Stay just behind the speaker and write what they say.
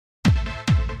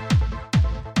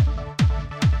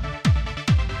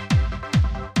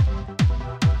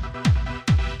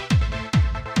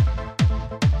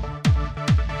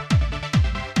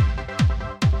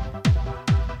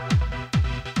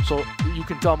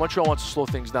tell Montreal wants to slow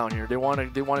things down here. They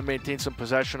want to maintain some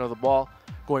possession of the ball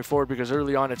going forward, because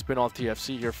early on it's been all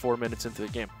TFC here 4 minutes into the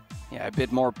game. Yeah, a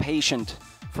bit more patient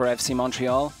for FC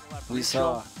Montreal. We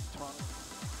saw.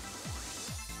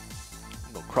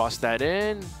 They'll cross that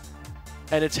in,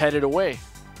 and it's headed away.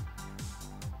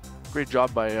 Great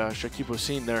job by Chakib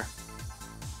Nazim there.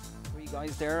 Three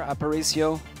guys there,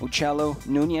 Aparicio, Uccello,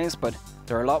 Nunez, but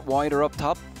they're a lot wider up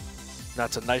top.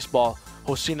 That's a nice ball.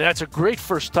 Hocine, that's a great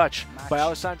first touch by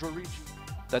Alessandro Ricci.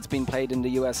 That's been played in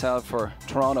the USL for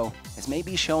Toronto. Is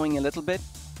maybe showing a little bit.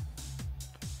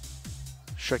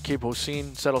 Chakib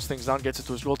Hocine settles things down, gets it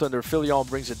to his goaltender. Filion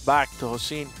brings it back to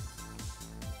Hocine,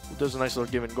 who does a nice little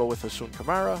give and go with Hassoun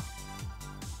Kamara.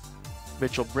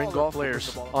 Mitchell Bringolf,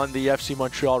 players on the FC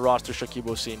Montreal roster. Chakib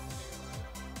Hocine,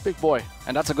 big boy.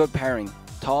 And that's a good pairing.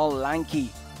 Tall,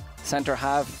 lanky center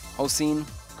half. Hocine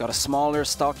got a smaller,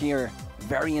 stockier,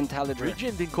 very intelligent. Ricci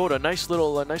and Dinkota, nice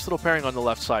little pairing on the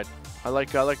left side. I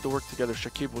like the work together.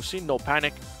 Chakib Hocine, no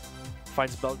panic,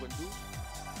 finds Belguendou.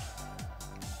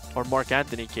 Or Mark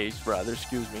Anthony Case, rather,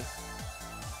 excuse me.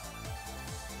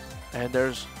 And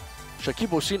there's Chakib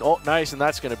Hocine. Oh, nice, and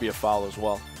that's going to be a foul as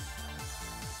well.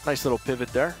 Nice little pivot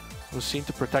there. Hocine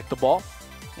to protect the ball.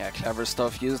 Yeah, clever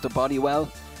stuff. Used the body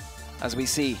well, as we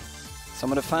see.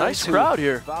 Some of the fans nice crowd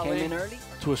here. Came in early.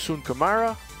 To Hassoun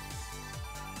Kamara.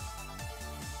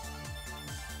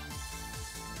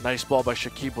 Nice ball by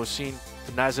Chakib Hocine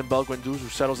to Nazim Belguendou, who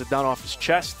settles it down off his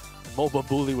chest. Mo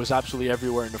Bambuli was absolutely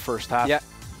everywhere in the first half. Yeah,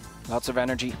 lots of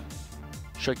energy.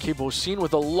 Chakib Hocine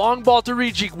with a long ball to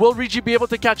Ricci. Will Ricci be able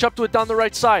to catch up to it down the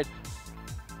right side?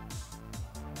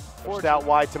 Forced out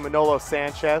wide to Manolo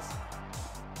Sanchez.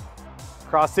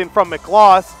 Crossed in from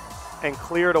McLaws and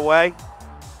cleared away.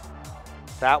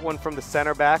 That one from the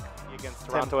center back against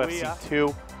Toronto FC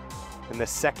 2 in the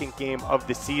second game of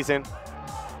the season,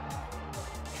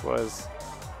 which was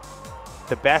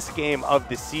the best game of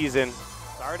the season.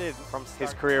 Started from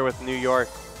his career with New York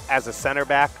as a center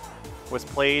back, was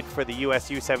played for the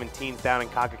US U17s down in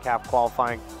CONCACAF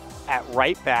qualifying at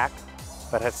right back,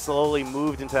 but has slowly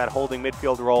moved into that holding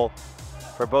midfield role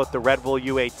for both the Red Bull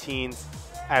U18s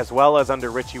as well as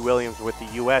under Richie Williams with the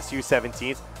US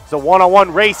U17s. It's a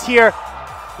one-on-one race here,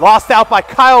 lost out by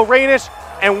Kyle Rainish,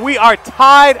 and we are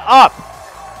tied up.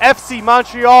 FC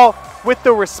Montreal with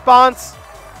the response.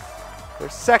 Their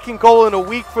second goal in a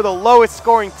week for the lowest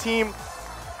scoring team.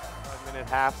 5-minute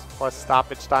halves plus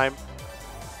stoppage time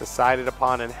decided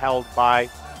upon and held by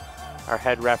our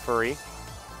head referee.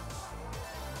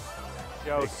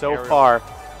 So far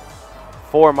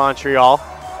for Montreal.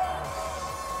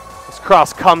 This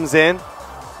cross comes in.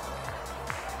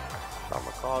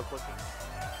 McCall's looking.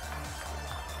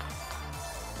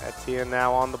 Etienne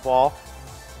now on the ball,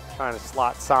 trying to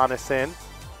slot Sanas in.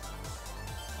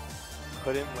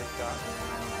 Couldn't link up.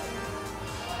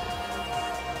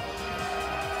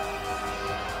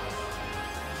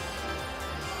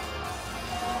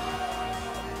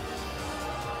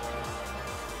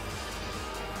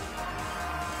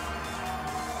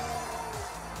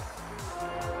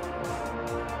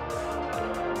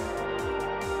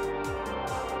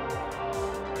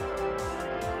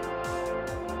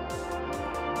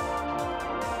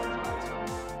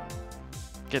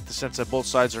 Get the sense that both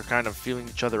sides are kind of feeling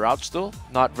each other out still.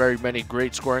 Not very many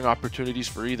great scoring opportunities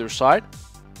for either side.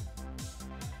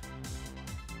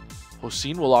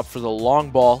 Hocine will opt for the long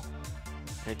ball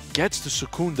and gets to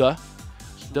Secunda.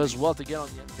 He does well to get on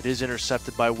the end. It is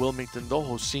intercepted by Wilmington though.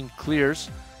 Hocine clears.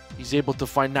 He's able to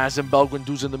find Nazim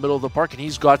Belguendou's in the middle of the park, and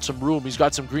he's got some room. He's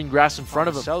got some green grass in front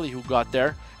of him. Selly who got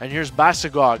there. And here's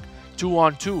Basagog,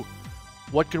 2-on-2.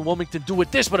 What can Wilmington do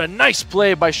with this? But a nice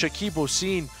play by Chakib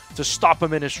Hocine to stop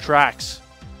him in his tracks.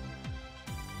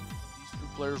 These two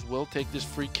players will take this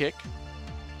free kick.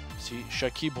 See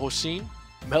Chakib Hocine,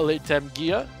 Mele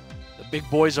Temgia. The big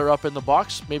boys are up in the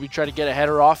box. Maybe try to get a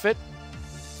header off it.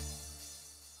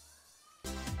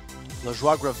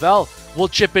 Lajoie Gravel will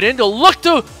chip it in. They'll look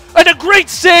to, and a great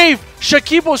save!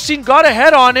 Chakib Hocine got a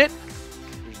head on it.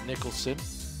 Here's Nicholson.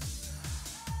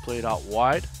 Played out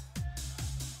wide.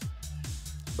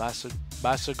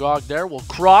 Basagog there will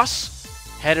cross.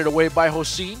 Headed away by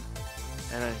Hocine.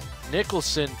 And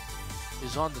Nicholson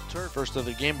is on the turf. First of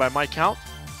the game by my count.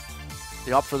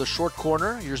 They opt for the short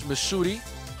corner. Here's Masudi.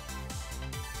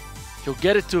 He'll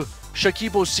get it to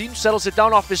Chakib Hocine. Settles it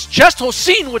down off his chest.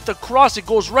 Hocine with the cross. It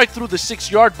goes right through the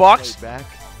 6-yard box. Back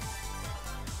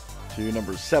to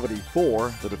number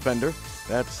 74, the defender.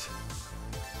 That's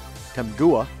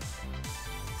Temgua.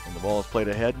 And the ball is played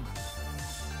ahead.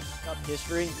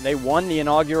 History. They won the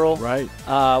inaugural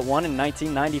one in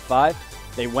 1995.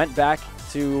 They went back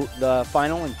to the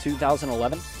final in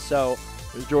 2011. So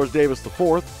Here's George Davis the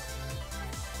fourth.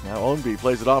 Now Ownby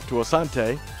plays it off to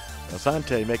Asante.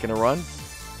 Asante making a run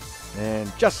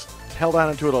and just held on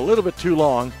into it a little bit too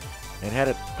long and had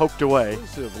it poked away.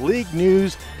 League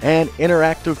news and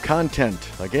interactive content.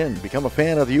 Again, become a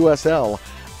fan of the USL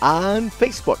on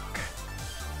Facebook.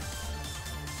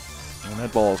 And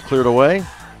that ball is cleared away.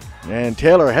 And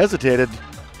Taylor hesitated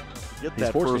to get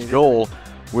that first goal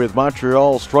with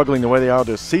Montreal struggling the way they are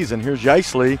this season. Here's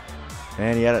Yaisley,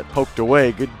 and he had it poked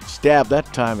away. Good stab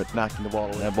that time at knocking the ball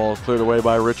away. That ball is cleared away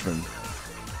by Richmond.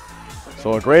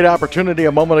 So a great opportunity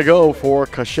a moment ago for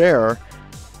Kasher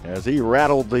as he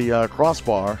rattled the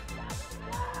crossbar.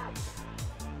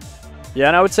 Yeah,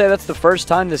 and I would say that's the first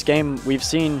time this game we've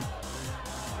seen.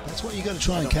 That's what you got to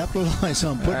try and capitalize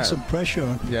on, putting some pressure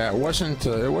on. Yeah, it wasn't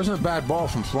a bad ball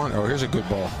from front. Oh, here's a good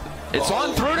ball. It's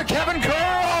on through to Kevin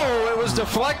Curl. It was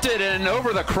deflected and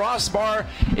over the crossbar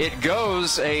it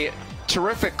goes. A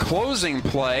terrific closing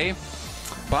play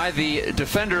by the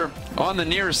defender on the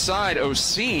near side,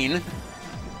 Hocine.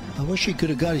 I wish he could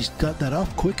have got that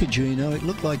off quicker, Gino. It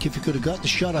looked like if he could have got the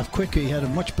shot off quicker, he had a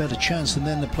much better chance. And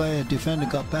then the defender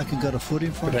got back and got a foot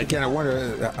in front. But again, I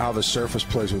wonder how the surface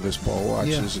plays with this ball. Watch,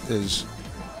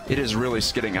 it is really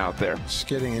skidding out there.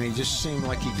 Skidding, and he just seemed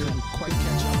like he couldn't quite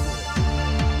catch up with it.